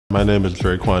My name is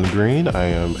DreQuan Green. I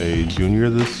am a junior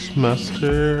this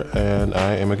semester and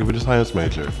I am a computer science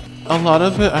major. A lot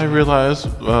of it I realized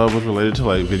was related to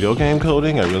like video game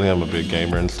coding. I really am a big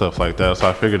gamer and stuff like that, so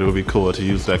I figured it would be cool to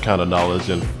use that kind of knowledge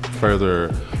and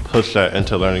further push that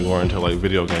into learning more into like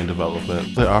video game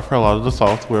development. They offer a lot of the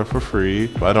software for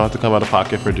free. I don't have to come out of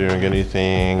pocket for doing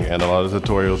anything, and a lot of the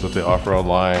tutorials that they offer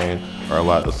online are a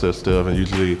lot assistive, and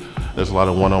usually there's a lot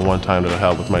of one-on-one time that I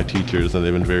have with my teachers, and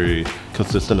they've been very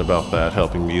consistent about that,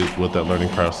 helping me with that learning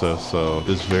process. So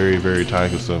it's very, very time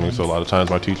consuming. So a lot of times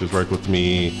my teachers work with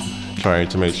me, trying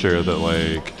to make sure that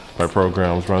like my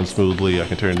programs run smoothly, I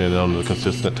can turn it in on a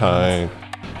consistent time.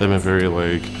 They've been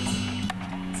very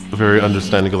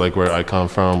understanding of like where I come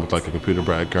from with like a computer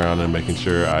background, and making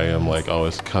sure I am like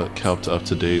always kept up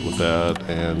to date with that,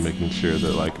 and making sure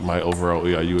that like my overall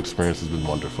EIU experience has been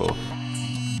wonderful.